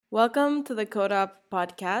Welcome to the CodeOp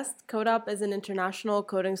podcast. CodeOp is an international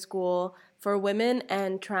coding school for women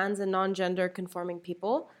and trans and non-gender conforming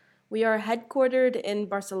people. We are headquartered in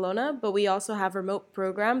Barcelona, but we also have remote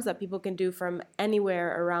programs that people can do from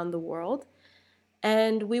anywhere around the world.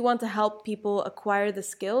 And we want to help people acquire the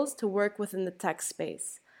skills to work within the tech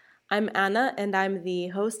space. I'm Anna, and I'm the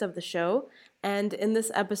host of the show. And in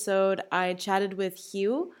this episode, I chatted with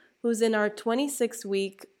Hugh, who's in our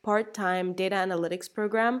 26-week part-time data analytics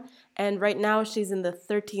program. And right now, she's in the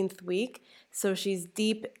 13th week, so she's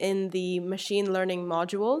deep in the machine learning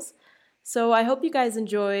modules. So I hope you guys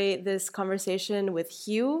enjoy this conversation with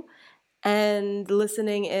Hugh and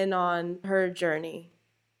listening in on her journey.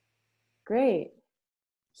 Great.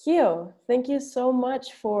 Hugh, thank you so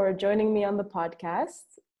much for joining me on the podcast.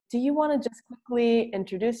 Do you want to just quickly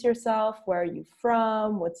introduce yourself? Where are you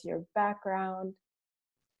from? What's your background?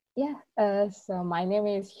 So my name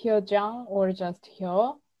is Hyojung, or just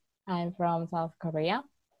Hyo. I'm from South Korea,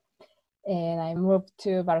 and I moved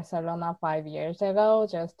to Barcelona 5 years ago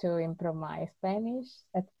just to improve my Spanish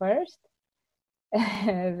at first.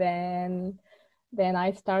 then, then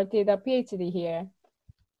I started a PhD here.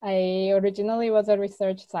 I originally was a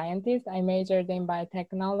research scientist. I majored in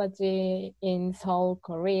biotechnology in Seoul,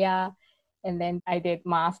 Korea, and then I did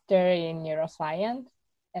master in neuroscience.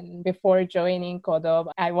 And before joining CodeOp,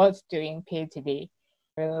 I was doing PhD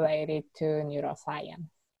related to neuroscience.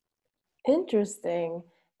 Interesting.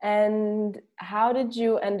 And how did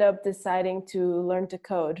you end up deciding to learn to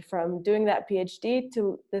code from doing that PhD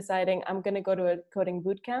to deciding I'm going to go to a coding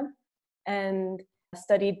bootcamp and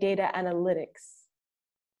study data analytics?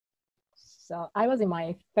 So I was in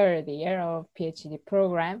my third year of PhD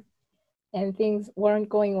program, and things weren't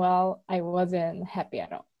going well. I wasn't happy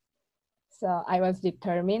at all. So I was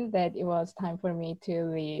determined that it was time for me to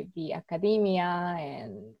leave the academia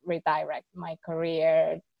and redirect my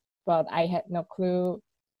career, but I had no clue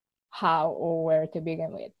how or where to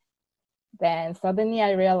begin with. Then suddenly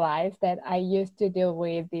I realized that I used to deal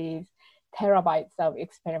with these terabytes of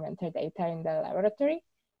experimental data in the laboratory,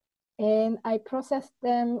 and I processed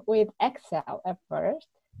them with Excel at first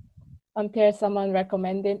until someone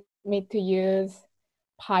recommended me to use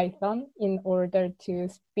Python in order to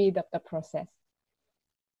speed up the process.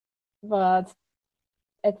 But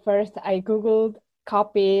at first I Googled,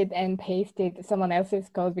 copied, and pasted someone else's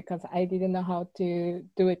code because I didn't know how to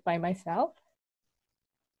do it by myself.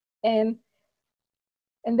 And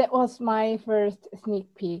that was my first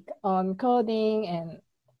sneak peek on coding, and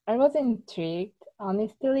I was intrigued,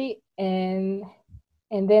 honestly. And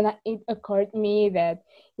then it occurred to me that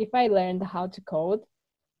if I learned how to code,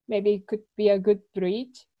 maybe it could be a good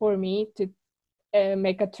bridge for me to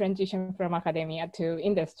make a transition from academia to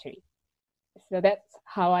industry. So that's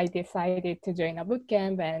how I decided to join a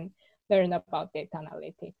bootcamp and learn about data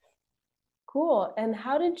analytics. Cool. And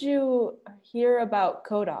how did you hear about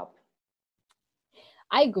CodeOp?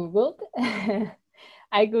 I Googled.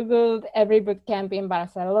 I Googled every bootcamp in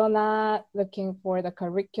Barcelona, looking for the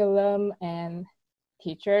curriculum and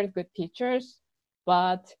teachers, good teachers.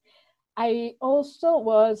 But I also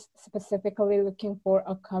was specifically looking for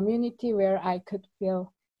a community where I could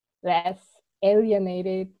feel less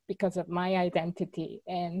alienated because of my identity.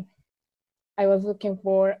 And I was looking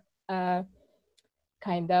for a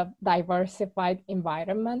kind of diversified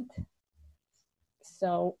environment.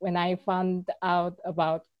 So when I found out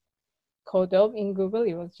about CodeOp in Google,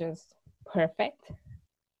 it was just perfect.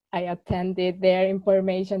 I attended their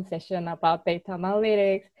information session about data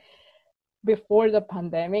analytics before the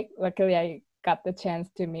pandemic. Luckily, I got the chance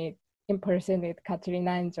to meet in person with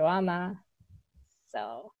Katrina and Joanna.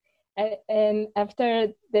 So, and after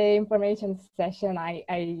the information session,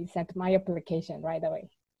 I sent my application right away.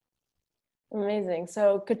 Amazing.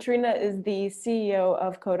 So Katrina is the CEO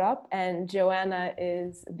of CodeOp and Joanna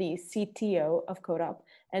is the CTO of CodeOp.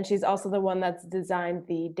 And she's also the one that's designed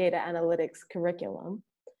the data analytics curriculum.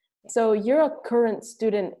 So you're a current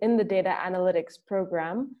student in the data analytics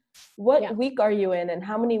program. What week are you in and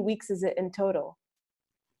how many weeks is it in total?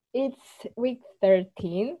 It's week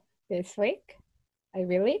 13 this week, I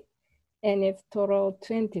believe, and it's total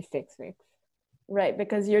 26 weeks. Right,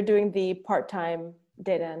 because you're doing the part-time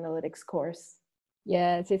data analytics course.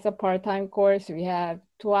 Yes, it's a part-time course. We have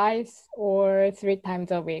twice or 3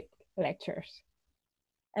 times a week lectures.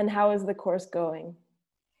 And how is the course going?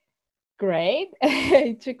 Great.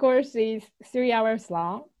 Each course is 3 hours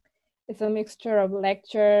long. It's a mixture of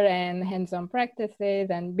lecture and hands-on practices,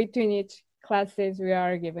 and between each classes we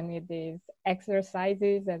are given with these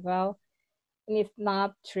exercises as well. And it's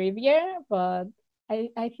not trivia, but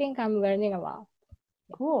I think I'm learning a lot.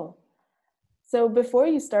 Cool. So before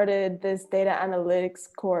you started this data analytics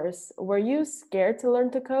course, were you scared to learn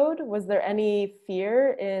to code? Was there any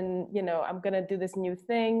fear in, I'm going to do this new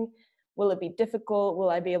thing? Will it be difficult? Will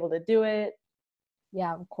I be able to do it?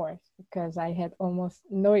 Yeah, of course, because I had almost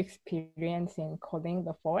no experience in coding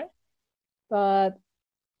before, but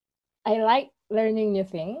I like learning new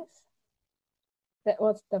things. That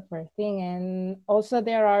was the first thing. And also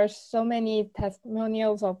there are so many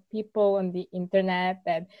testimonials of people on the internet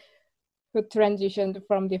that who transitioned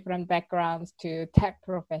from different backgrounds to tech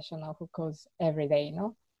professional who codes every day,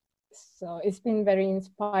 So it's been very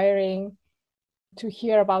inspiring to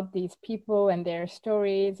hear about these people and their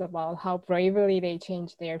stories about how bravely they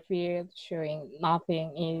changed their field, showing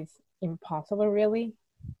nothing is impossible really.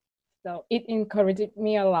 So it encouraged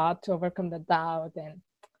me a lot to overcome the doubt and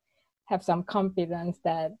have some confidence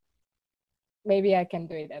that maybe I can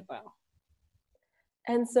do it as well.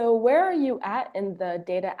 And so where are you at in the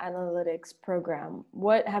data analytics program?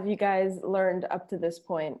 What have you guys learned up to this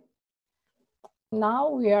point? Now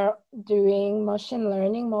we are doing machine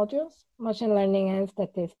learning modules, machine learning and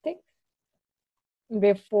statistics.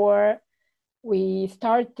 Before we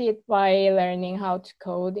started by learning how to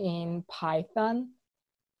code in Python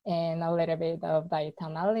and a little bit of data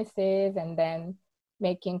analysis, and then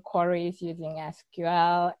making queries using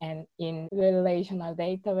SQL and in relational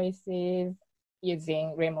databases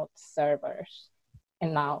using remote servers,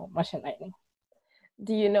 and now machine learning.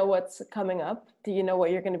 Do you know what's coming up? Do you know what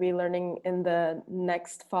you're going to be learning in the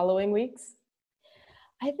next following weeks?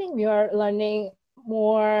 I think we are learning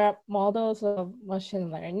more models of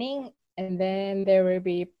machine learning, and then there will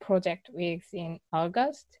be project weeks in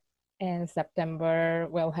August, and September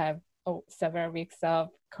we'll have several weeks of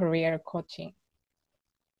career coaching.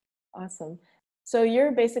 Awesome. So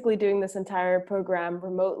you're basically doing this entire program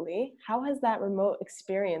remotely. How has that remote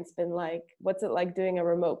experience been like? What's it like doing a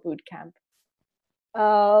remote boot camp?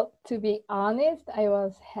 To be honest, I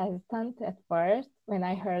was hesitant at first when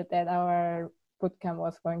I heard that our bootcamp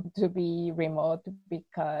was going to be remote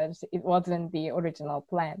because it wasn't the original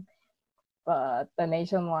plan. But the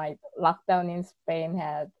nationwide lockdown in Spain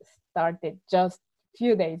had started just a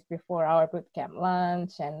few days before our bootcamp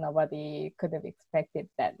launch, and nobody could have expected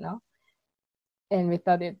that, no? And we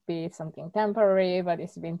thought it'd be something temporary, but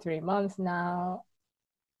it's been 3 months now.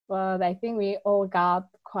 But I think we all got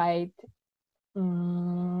quite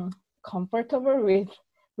comfortable with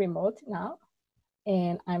remote now.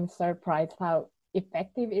 And I'm surprised how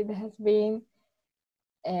effective it has been.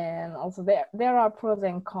 And also there are pros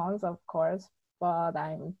and cons, of course, but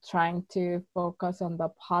I'm trying to focus on the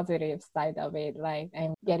positive side of it. Like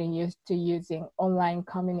I'm getting used to using online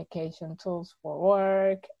communication tools for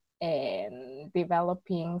work and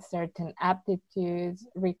developing certain aptitudes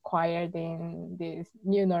required in this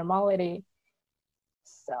new normality.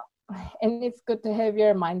 So, and it's good to have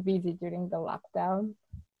your mind busy during the lockdown.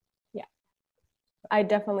 Yeah. I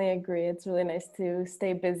definitely agree. It's really nice to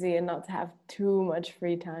stay busy and not to have too much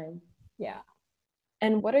free time. Yeah.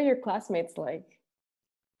 And what are your classmates like?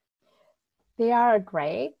 They are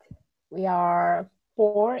great. We are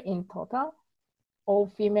 4 in total, all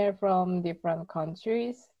female from different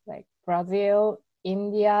countries like Brazil,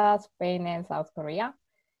 India, Spain, and South Korea.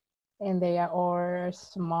 And they are all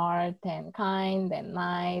smart and kind and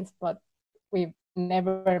nice, but we've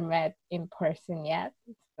never met in person yet.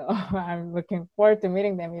 So I'm looking forward to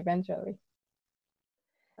meeting them eventually.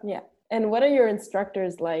 Yeah. And what are your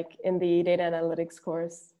instructors like in the data analytics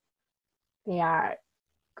course? They are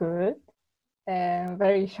good and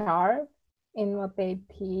very sharp in what they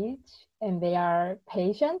teach, and they are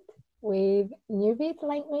patient with newbies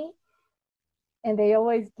like me. And they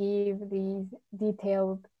always give these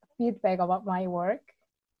detailed feedback about my work,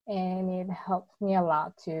 and it helps me a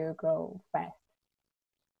lot to grow fast.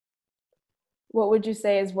 What would you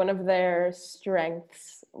say is one of their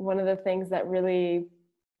strengths, one of the things that really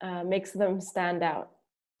makes them stand out?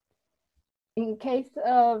 In case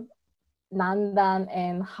of Nandan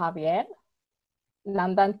and Javier,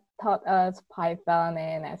 Nandan taught us Python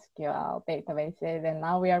and SQL databases, and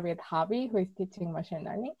now we are with Javi, who is teaching machine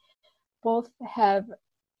learning. Both have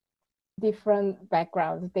different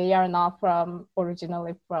backgrounds. They are not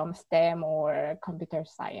originally from STEM or computer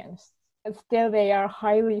science. Still, they are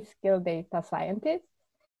highly skilled data scientists.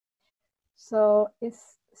 So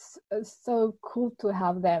it's so cool to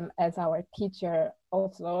have them as our teacher.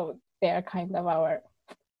 Also, they're kind of our,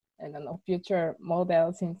 I don't know, future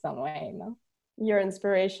models in some way, Your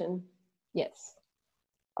inspiration. Yes.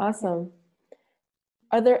 Awesome.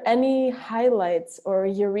 Are there any highlights or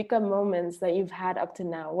eureka moments that you've had up to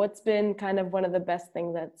now? What's been kind of one of the best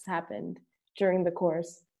things that's happened during the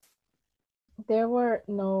course? There were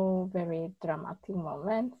no very dramatic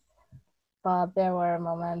moments, but there were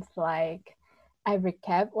moments like I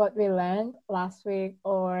recap what we learned last week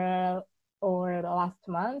or last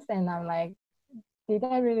month, and I'm like, did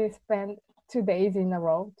I really spend 2 days in a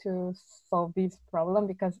row to solve this problem?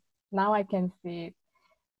 Because now I can see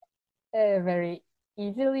it very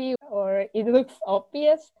easily, or it looks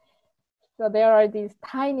obvious. So there are these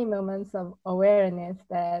tiny moments of awareness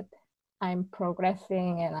that I'm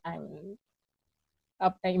progressing and I'm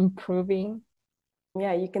improving.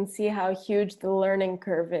 Yeah, you can see how huge the learning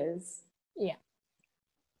curve is. Yeah.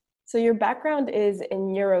 So your background is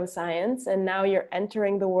in neuroscience, and now you're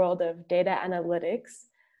entering the world of data analytics.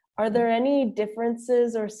 Are there any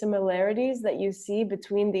differences or similarities that you see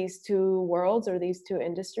between these two worlds or these two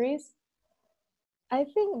industries? I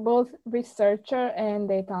think both researcher and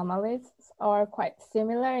data analysts are quite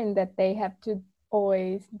similar in that they have to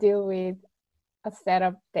always deal with a set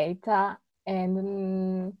of data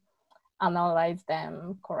and analyze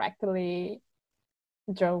them correctly,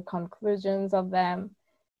 draw conclusions of them.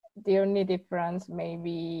 The only difference may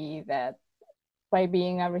be that by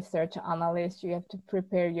being a research analyst, you have to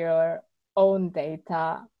prepare your own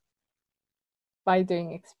data by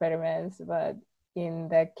doing experiments. But in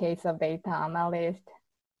the case of data analyst,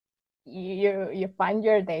 you find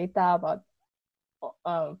your data about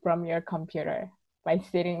from your computer by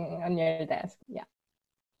sitting on your desk. Yeah.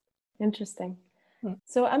 Interesting. Hmm.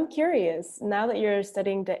 So I'm curious, now that you're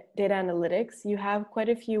studying data analytics, you have quite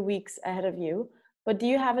a few weeks ahead of you, but do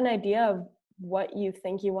you have an idea of what you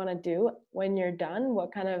think you want to do when you're done?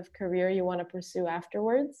 What kind of career you want to pursue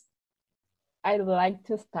afterwards? I'd like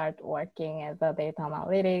to start working as a data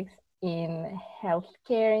analytics in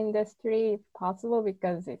healthcare industry if possible,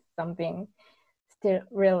 because it's something still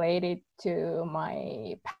related to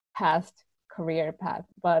my past career path.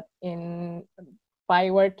 But in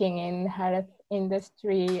by working in health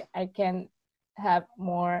industry, I can have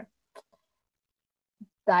more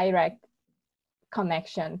direct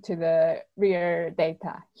connection to the real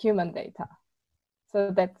data, human data.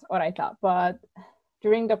 So that's what I thought. But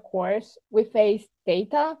during the course, we face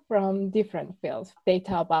data from different fields,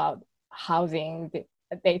 data about housing,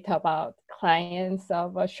 data about clients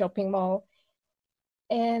of a shopping mall.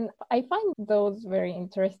 And I find those very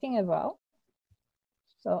interesting as well.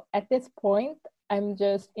 So at this point, I'm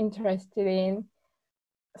just interested in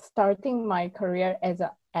starting my career as an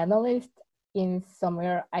analyst in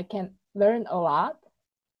somewhere I can learn a lot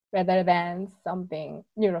rather than something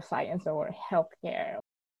neuroscience or healthcare.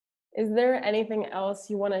 Is there anything else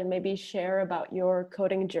you want to maybe share about your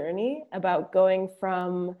coding journey, about going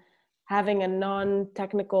from having a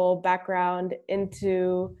non-technical background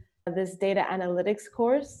into this data analytics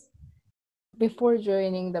course? Before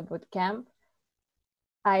joining the bootcamp,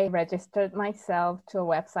 I registered myself to a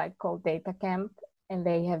website called DataCamp, and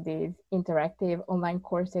they have these interactive online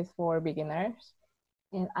courses for beginners.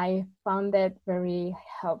 And I found that very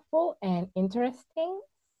helpful and interesting.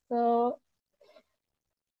 So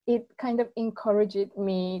it kind of encouraged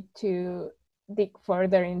me to dig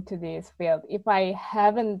further into this field. If I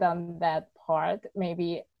haven't done that part,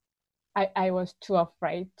 maybe I was too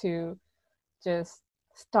afraid to just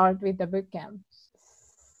start with the bootcamp.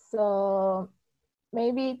 So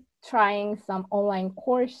maybe trying some online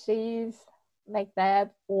courses like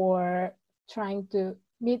that, or trying to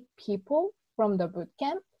meet people from the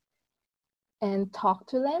bootcamp and talk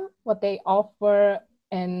to them what they offer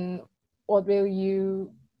and what will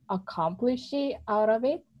you accomplish out of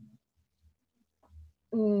it,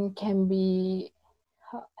 can be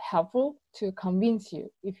helpful to convince you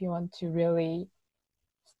if you want to really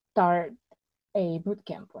start a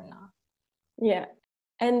bootcamp or not. Yeah.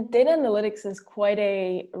 And data analytics is quite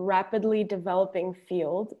a rapidly developing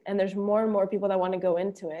field, and there's more and more people that want to go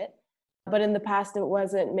into it. But in the past, it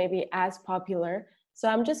wasn't maybe as popular. So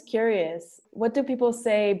I'm just curious, what do people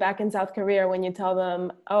say back in South Korea when you tell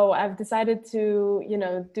them, oh, I've decided to,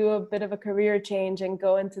 do a bit of a career change and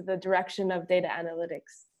go into the direction of data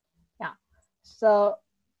analytics? Yeah. So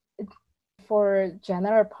for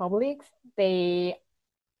general publics, they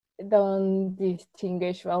don't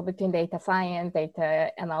distinguish well between data science,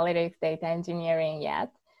 data analytics, data engineering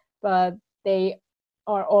yet, but they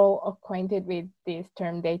are all acquainted with this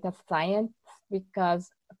term data science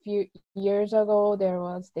because a few years ago there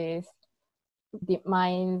was this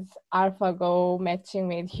DeepMind's AlphaGo matching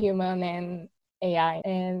with human and AI,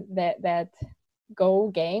 and that Go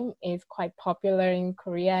game is quite popular in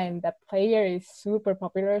Korea, and the player is super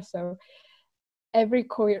popular. So every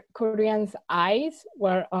Korean's eyes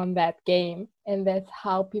were on that game, and that's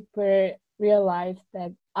how people realized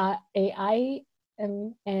that AI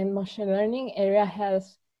and machine learning area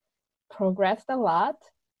has progressed a lot,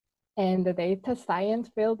 and the data science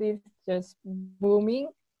field is just booming.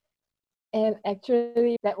 And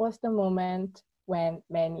actually, that was the moment when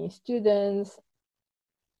many students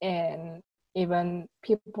and even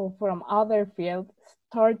people from other fields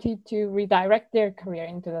started to redirect their career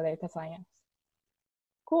into the data science.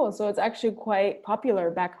 Cool. So it's actually quite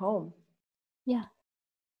popular back home. Yeah.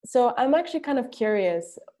 So I'm actually kind of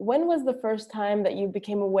curious, when was the first time that you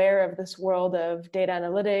became aware of this world of data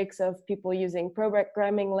analytics, of people using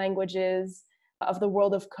programming languages, of the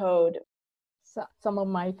world of code? So some of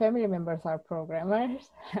my family members are programmers.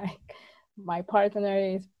 Like my partner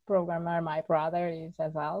is programmer, my brother is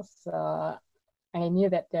as well. So I knew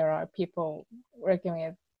that there are people working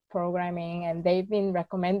with programming, and they've been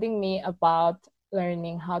recommending me about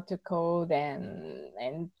learning how to code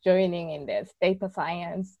and joining in this data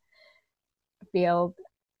science field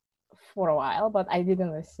for a while, but I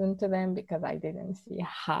didn't listen to them because I didn't see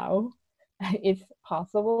how it's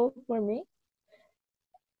possible for me.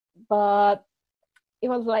 But it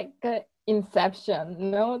was like inception,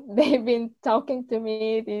 you know. They've been talking to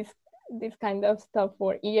me this kind of stuff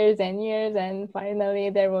for years and years, and finally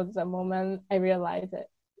there was a moment I realized that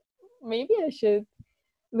maybe I should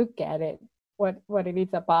look at it, what it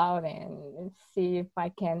is about, and see if I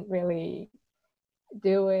can really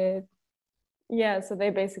do it. Yeah, so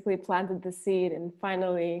they basically planted the seed and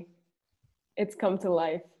finally it's come to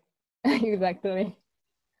life. Exactly.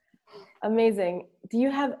 Amazing. Do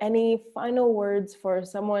you have any final words for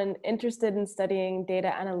someone interested in studying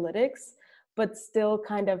data analytics, but still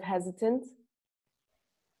kind of hesitant?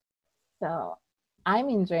 So I'm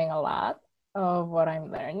enjoying a lot of what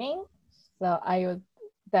I'm learning. So I would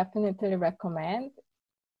definitely recommend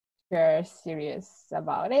if you're serious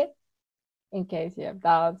about it. In case you have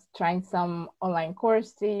doubts, trying some online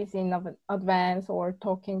courses in advance or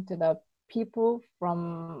talking to the people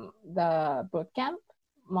from the bootcamp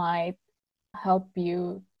might help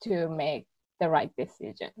you to make the right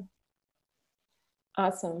decision.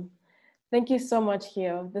 Awesome. Thank you so much,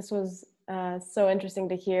 Hio. This was so interesting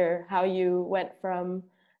to hear how you went from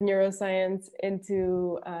neuroscience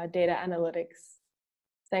into data analytics.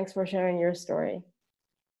 Thanks for sharing your story.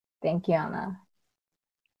 Thank you, Anna.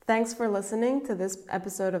 Thanks for listening to this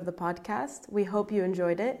episode of the podcast. We hope you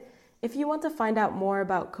enjoyed it. If you want to find out more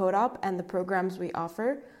about CodeOp and the programs we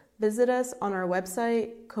offer, visit us on our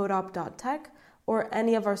website, codeop.tech, or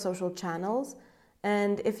any of our social channels.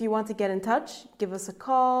 And if you want to get in touch, give us a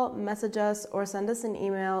call, message us, or send us an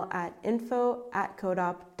email at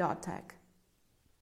info@codeop.tech.